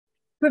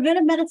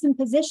Preventive medicine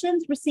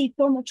physicians receive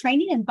formal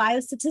training in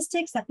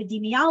biostatistics,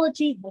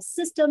 epidemiology, health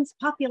systems,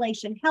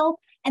 population health,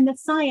 and the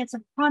science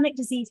of chronic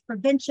disease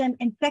prevention,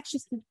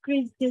 infectious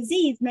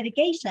disease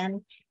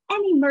mitigation,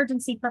 and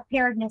emergency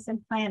preparedness and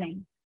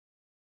planning.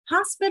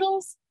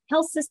 Hospitals,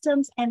 health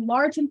systems, and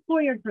large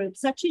employer groups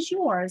such as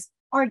yours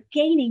are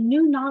gaining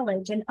new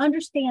knowledge and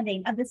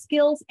understanding of the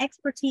skills,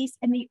 expertise,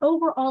 and the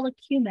overall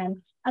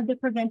acumen of the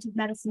preventive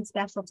medicine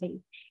specialty.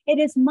 It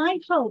is my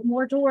hope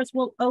more doors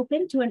will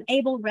open to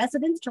enable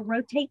residents to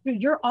rotate through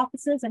your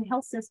offices and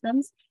health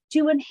systems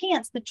to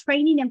enhance the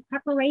training and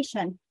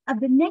preparation of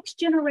the next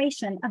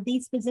generation of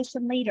these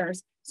physician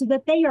leaders so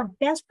that they are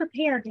best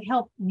prepared to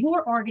help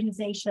your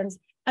organizations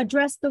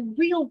address the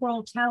real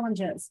world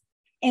challenges.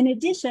 In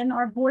addition,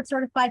 our board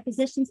certified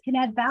physicians can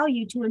add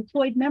value to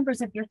employed members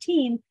of your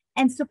team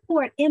and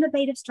support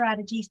innovative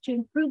strategies to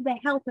improve the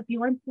health of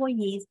your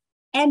employees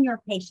and your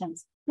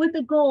patients, with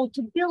the goal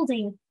to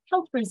building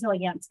health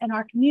resilience in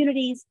our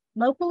communities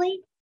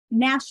locally,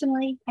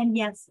 nationally, and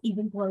yes,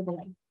 even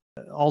globally.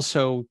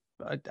 Also,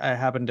 I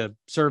happen to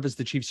serve as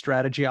the Chief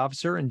Strategy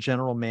Officer and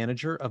General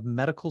Manager of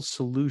Medical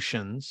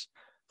Solutions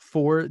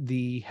for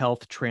the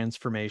Health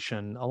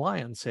Transformation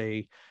Alliance,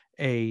 a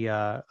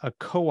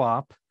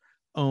co-op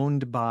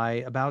owned by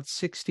about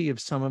 60 of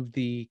some of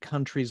the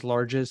country's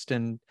largest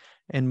and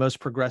most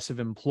progressive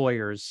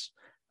employers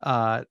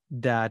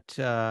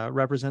that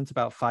represents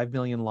about 5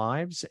 million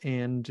lives.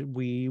 And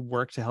we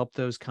work to help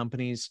those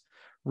companies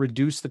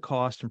reduce the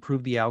cost,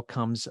 improve the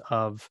outcomes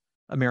of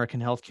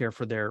American healthcare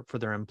for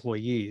their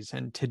employees.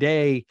 And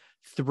today,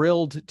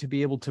 thrilled to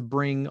be able to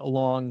bring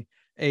along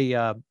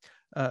a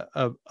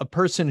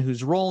person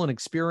whose role and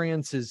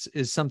experience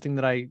is something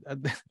that I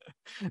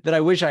that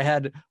I wish I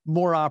had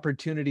more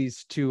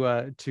opportunities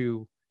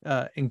to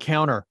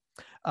encounter.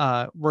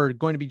 We're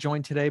going to be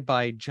joined today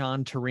by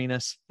John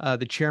Turinas,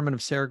 the chairman of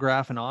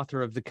Ceregraph and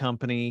author of the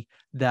company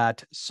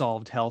that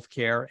solved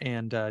healthcare,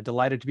 and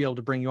delighted to be able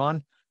to bring you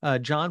on.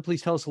 John,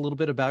 please tell us a little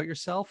bit about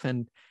yourself,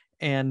 and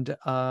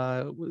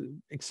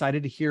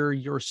excited to hear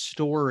your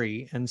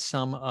story and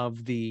some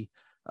of the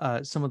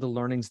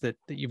learnings that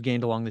you've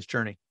gained along this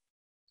journey.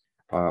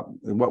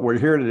 What we're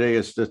here today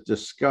is to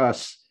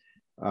discuss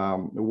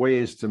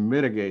ways to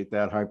mitigate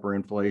that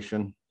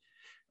hyperinflation.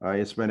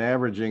 It's been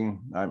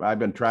averaging, I've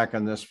been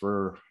tracking this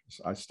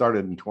I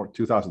started in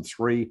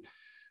 2003.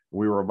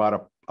 We were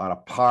about on a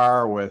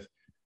par with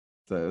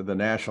the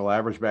national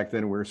average. Back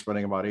then, we were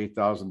spending about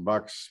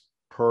 $8,000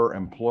 per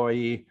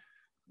employee.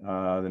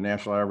 The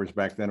national average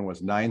back then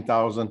was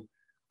 $9,000.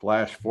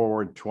 Flash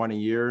forward 20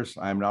 years,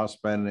 I'm now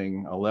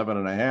spending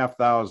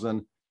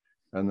 $11,500.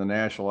 And the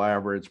national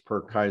average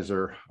per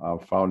Kaiser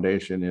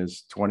Foundation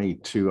is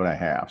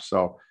 22.5.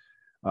 So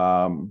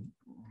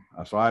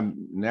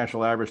I'm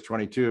national average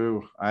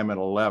 22, I'm at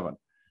 11.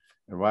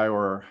 If I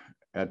were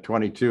at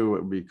 22, it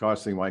would be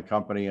costing my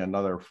company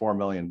another $4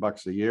 million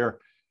a year.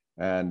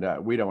 And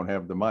we don't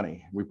have the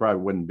money. We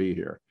probably wouldn't be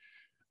here.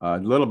 A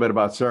little bit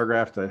about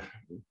Ceregraph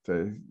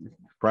to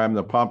prime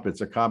the pump. It's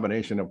a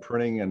combination of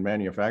printing and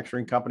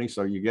manufacturing company.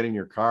 So you get in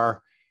your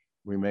car,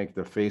 we make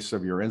the face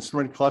of your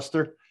instrument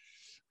cluster.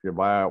 If you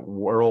buy a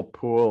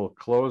Whirlpool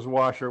clothes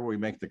washer, we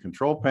make the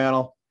control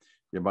panel.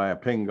 You buy a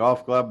Ping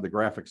golf club, the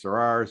graphics are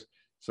ours.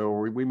 So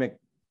we make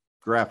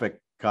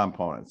graphic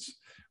components.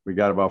 We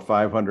got about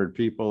 500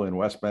 people in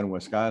West Bend,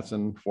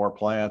 Wisconsin, 4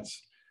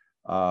 plants.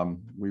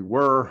 We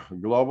were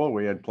global.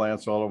 We had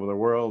plants all over the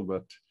world,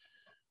 but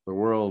the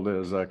world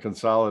is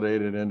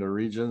consolidated into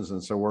regions.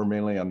 And so we're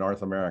mainly a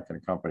North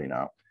American company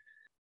now.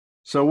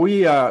 So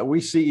we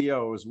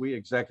CEOs, we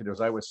executives,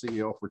 I was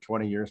CEO for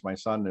 20 years. My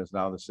son is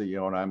now the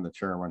CEO and I'm the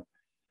chairman.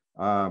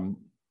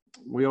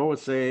 We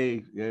always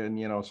say, and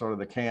sort of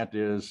the cant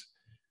is,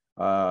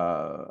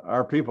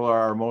 our people are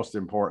our most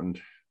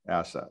important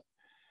asset.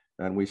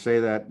 And we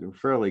say that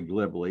fairly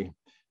glibly.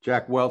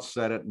 Jack Welch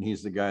said it, and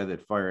he's the guy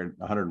that fired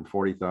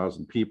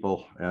 140,000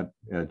 people at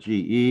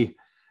GE.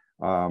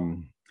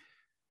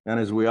 And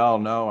as we all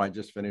know, I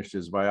just finished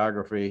his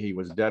biography. He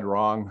was dead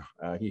wrong.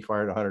 He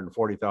fired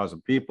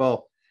 140,000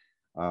 people.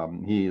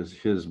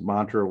 His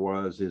mantra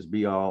was, his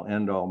be-all,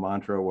 end-all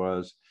mantra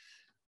was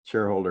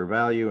shareholder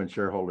value and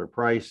shareholder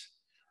price.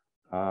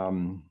 By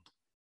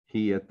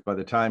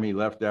the time he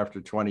left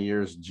after 20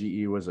 years,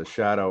 GE was a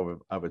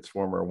shadow of its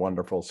former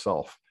wonderful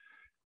self.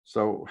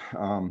 So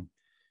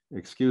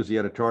excuse the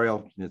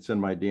editorial, it's in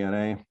my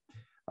DNA.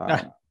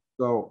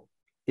 So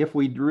if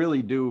we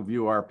really do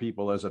view our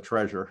people as a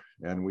treasure,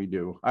 and we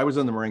do, I was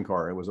in the Marine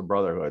Corps, it was a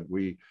brotherhood.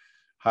 We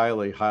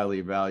highly,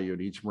 highly valued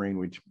each Marine.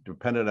 We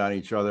depended on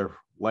each other,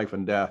 life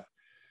and death.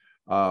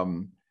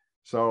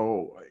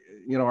 So,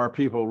 our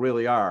people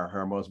really are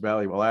our most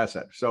valuable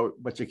asset. So,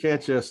 but you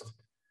can't just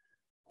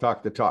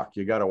talk the talk,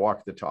 you got to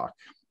walk the talk.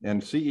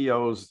 And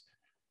CEOs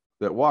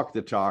that walk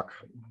the talk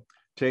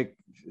take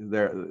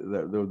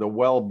the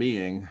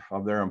well-being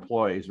of their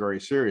employees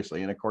very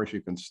seriously. And of course,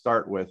 you can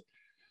start with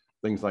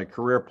things like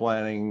career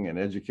planning and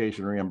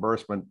education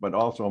reimbursement, but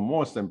also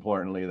most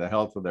importantly, the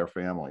health of their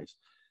families.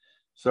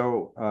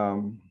 So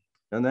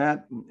And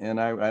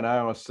I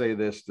always say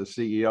this to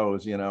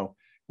CEOs,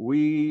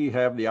 we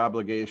have the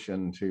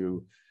obligation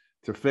to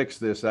fix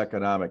this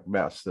economic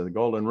mess. The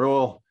golden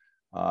rule,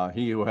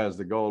 he who has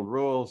the gold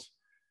rules.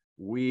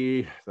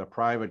 We, the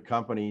private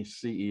company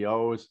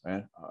CEOs,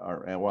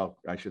 well,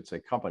 I should say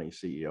company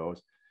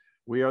CEOs,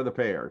 we are the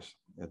payers.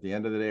 At the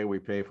end of the day, we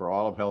pay for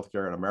all of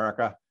healthcare in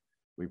America.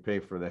 We pay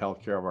for the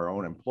healthcare of our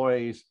own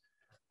employees.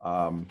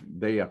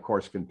 They, of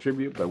course,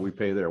 contribute, but we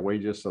pay their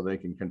wages so they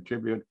can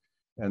contribute.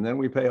 And then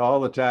we pay all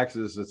the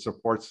taxes that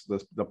supports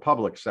the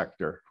public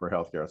sector for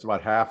healthcare. It's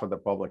about half of the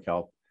public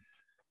health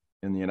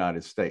in the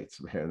United States.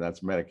 And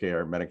that's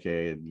Medicare,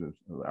 Medicaid,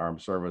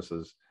 armed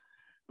services,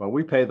 but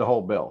we pay the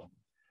whole bill.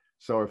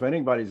 So if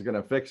anybody's going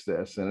to fix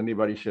this, and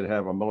anybody should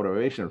have a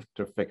motivation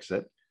to fix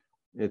it,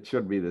 it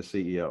should be the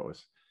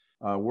CEOs.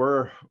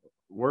 We're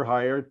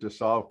hired to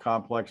solve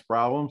complex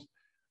problems.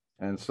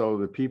 And so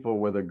the people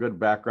with a good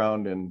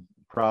background in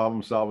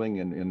problem solving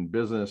and in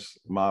business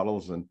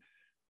models and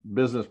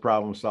business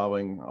problem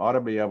solving ought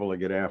to be able to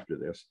get after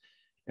this.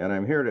 And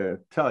I'm here to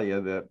tell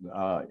you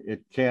that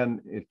it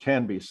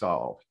can be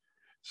solved.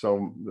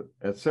 So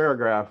at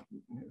Serigraph,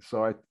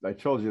 so I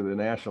told you the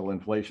national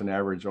inflation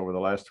average over the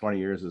last 20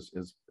 years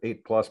is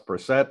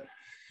 8+%.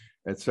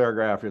 At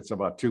Serigraph, it's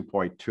about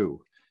 2.2.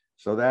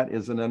 So that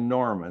is an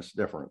enormous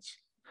difference.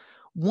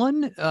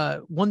 One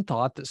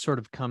thought that sort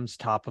of comes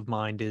top of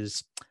mind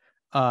is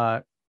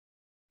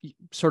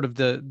sort of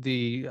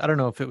the I don't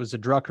know if it was a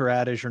Drucker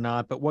adage or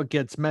not, but what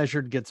gets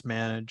measured gets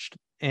managed.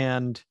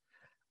 And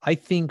I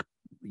think,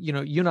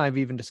 you and I have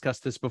even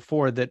discussed this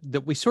before,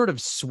 that we sort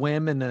of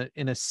swim in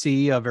a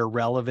sea of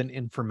irrelevant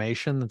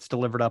information that's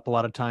delivered up a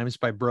lot of times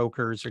by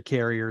brokers or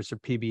carriers or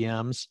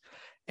PBMs.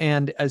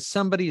 And as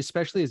somebody,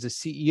 especially as a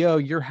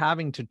CEO, you're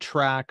having to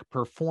track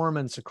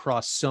performance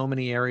across so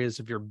many areas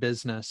of your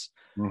business.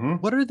 Mm-hmm.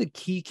 What are the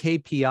key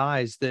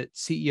KPIs that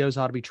CEOs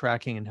ought to be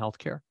tracking in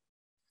healthcare?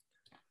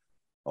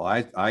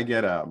 Well, I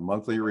get a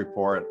monthly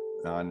report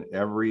on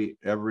every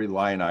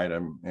line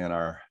item in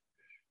our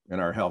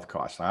health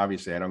costs.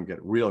 Obviously, I don't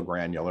get real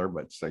granular,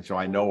 but so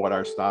I know what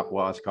our stop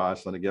loss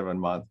costs in a given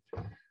month.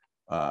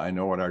 I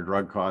know what our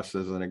drug cost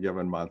is in a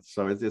given month.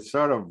 So it's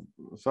sort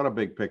of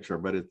big picture,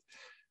 but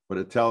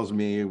it tells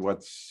me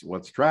what's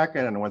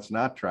tracking and what's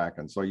not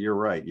tracking. So you're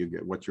right. You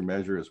get what you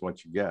measure is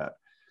what you get.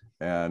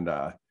 And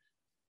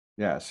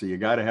so you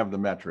got to have the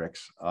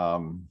metrics.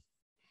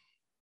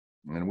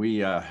 And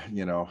we, I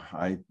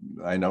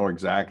know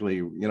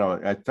exactly,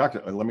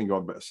 let me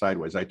go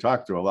sideways. I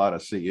talked to a lot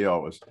of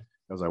CEOs,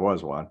 because I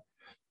was one,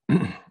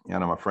 and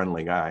I'm a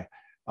friendly guy.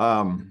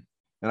 And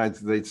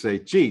they'd say,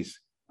 geez,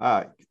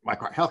 my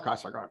health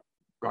costs are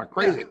going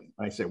crazy. Yeah.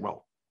 And I say,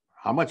 well,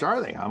 how much are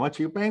they? How much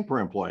are you paying per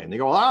employee? And they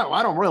go, well,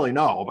 I don't really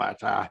know,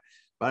 but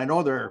I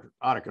know they're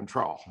out of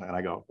control. And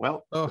I go,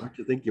 well, don't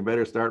you think you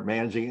better start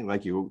managing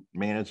like you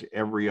manage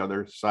every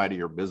other side of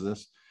your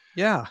business?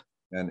 Yeah.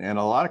 And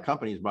a lot of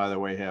companies, by the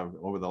way, have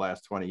over the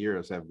last 20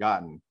 years have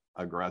gotten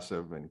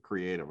aggressive and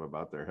creative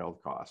about their health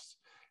costs.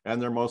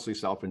 And they're mostly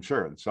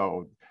self-insured.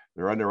 So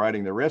they're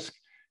underwriting the risk.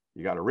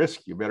 You got a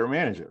risk, you better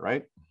manage it,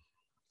 right?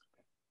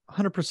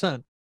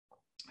 100%.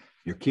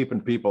 You're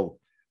keeping people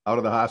out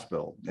of the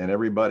hospital, and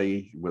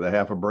everybody with a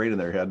half a brain in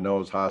their head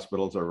knows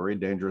hospitals are very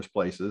dangerous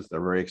places.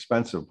 They're very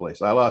expensive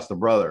places. I lost a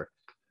brother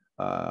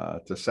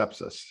to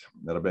sepsis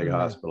at a big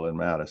hospital in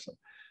Madison.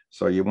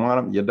 So you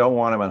don't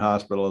want them in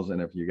hospitals.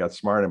 And if you got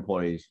smart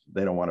employees,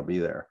 they don't want to be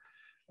there.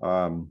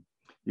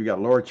 You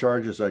got lower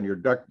charges on your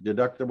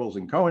deductibles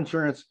and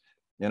coinsurance.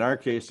 In our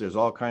case, there's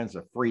all kinds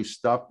of free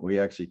stuff. We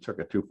actually took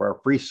it too far.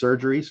 Free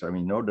surgeries. I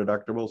mean, no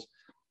deductibles.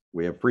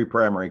 We have free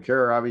primary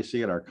care,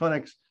 obviously, in our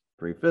clinics,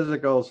 free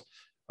physicals.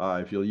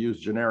 If you'll use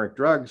generic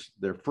drugs,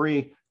 they're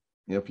free.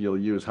 If you'll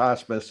use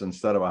hospice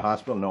instead of a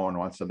hospital, no one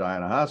wants to die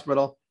in a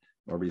hospital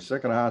or be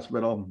sick in a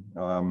hospital.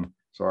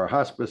 So our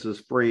hospice is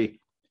free.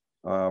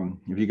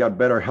 If you got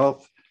better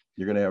health,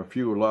 you're going to have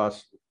fewer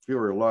lost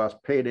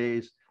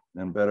paydays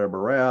and better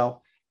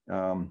morale.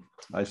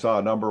 I saw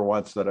a number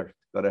once that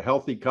a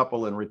healthy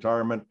couple in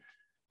retirement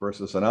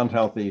versus an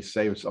unhealthy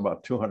saves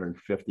about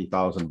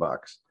 $250,000.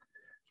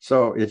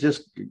 So it's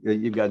just,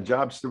 you've got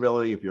job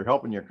stability. If you're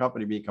helping your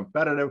company be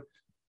competitive,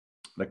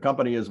 the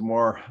company is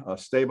more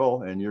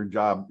stable and your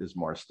job is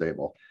more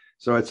stable.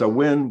 So it's a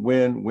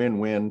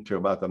win-win-win-win to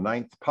about the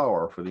ninth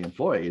power for the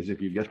employees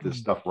if you get this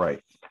stuff right.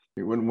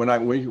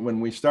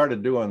 When we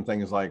started doing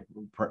things like,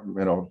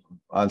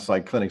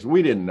 on-site clinics,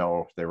 we didn't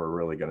know if they were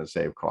really going to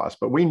save costs,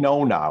 but we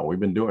know now. We've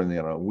been doing,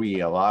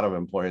 a lot of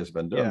employers have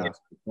been doing this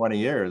for 20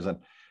 years, and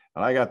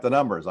I got the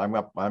numbers. I'm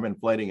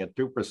inflating at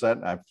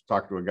 2%. I've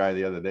talked to a guy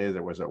the other day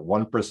that was at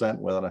 1%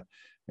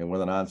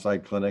 with an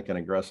on-site clinic and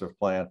aggressive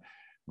plan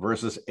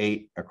versus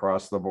 8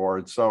 across the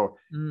board. So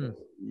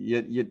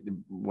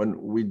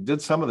when we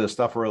did some of this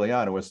stuff early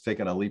on, it was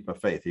taking a leap of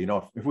faith.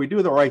 If we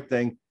do the right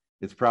thing,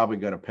 it's probably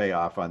going to pay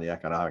off on the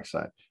economic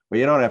side. But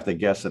you don't have to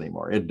guess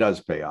anymore. It does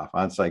pay off.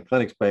 On-site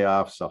clinics pay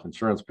off.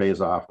 Self-insurance pays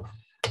off.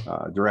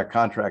 Direct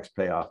contracts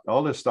pay off.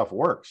 All this stuff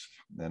works.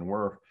 And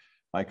we're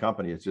My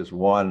company is just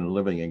one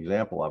living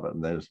example of it.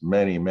 And there's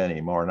many, many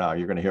more now.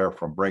 You're going to hear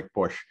from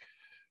Breakbush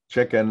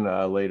Chicken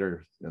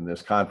later in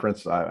this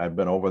conference. I've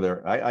been over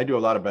there. I do a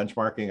lot of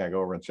benchmarking. I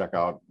go over and check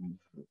out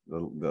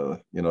the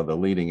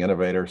leading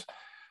innovators,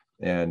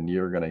 and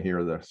you're going to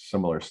hear the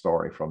similar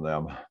story from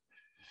them.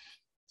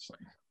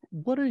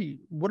 What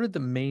are the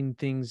main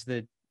things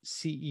that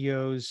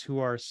CEOs who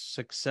are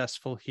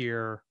successful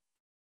here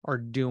are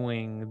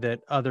doing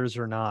that others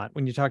are not?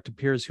 When you talk to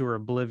peers who are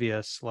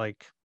oblivious,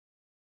 like,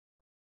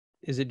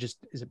 is it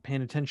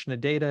paying attention to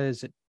data?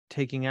 Is it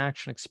taking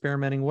action,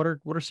 experimenting? What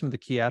are some of the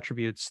key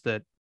attributes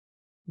that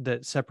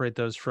separate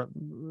those from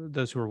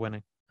those who are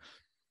winning?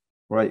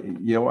 Right.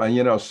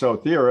 So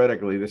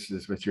theoretically, this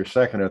is with your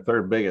second or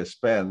third biggest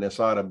spend. This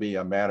ought to be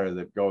a matter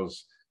that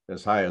goes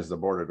as high as the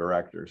board of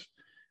directors.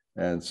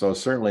 And so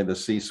certainly the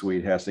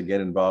C-suite has to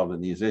get involved in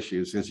these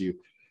issues, because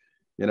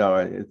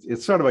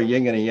it's sort of a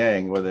yin and a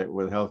yang with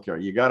healthcare.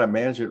 You got to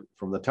manage it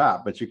from the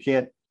top, but you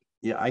can't.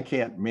 I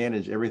can't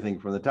manage everything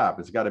from the top.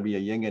 It's got to be a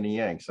yin and a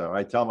yang. So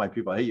I tell my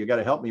people, hey, you got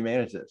to help me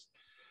manage this.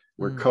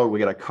 We got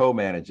to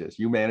co-manage this.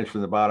 You manage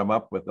from the bottom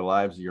up with the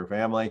lives of your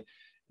family,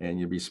 and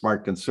you be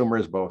smart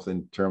consumers, both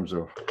in terms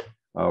of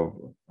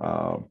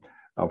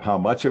how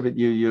much of it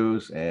you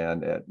use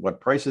and at what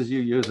prices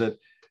you use it.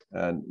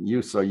 And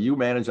you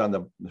manage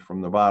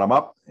from the bottom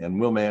up, and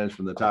we'll manage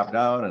from the top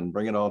down and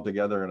bring it all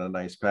together in a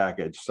nice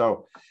package.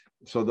 So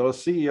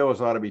those CEOs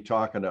ought to be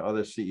talking to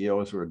other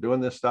CEOs who are doing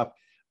this stuff.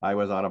 I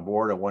was on a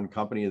board of one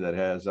company that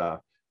has,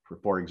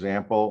 for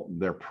example,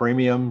 their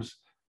premiums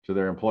to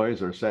their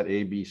employees are set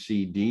A, B,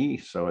 C, D.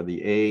 So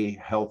the A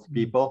health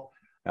people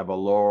have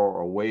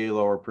a way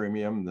lower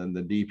premium than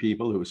the D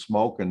people who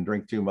smoke and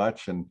drink too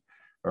much and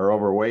are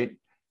overweight.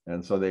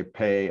 And so they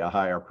pay a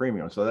higher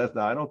premium. So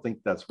I don't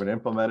think that's been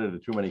implemented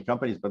in too many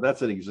companies, but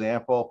that's an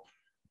example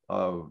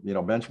of,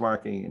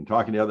 benchmarking and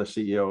talking to other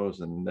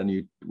CEOs. And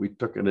then we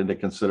took it into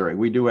consideration.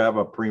 We do have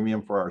a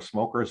premium for our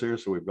smokers here,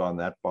 so we've gone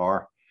that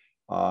far.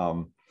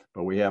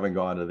 But we haven't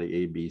gone to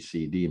the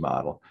ABCD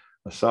model.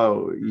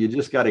 So you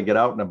just got to get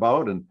out and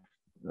about, and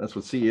that's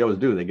what CEOs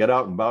do. They get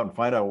out and about and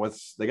find out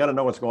they got to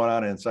know what's going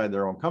on inside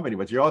their own company,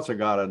 but you also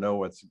got to know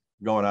what's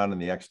going on in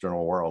the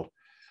external world.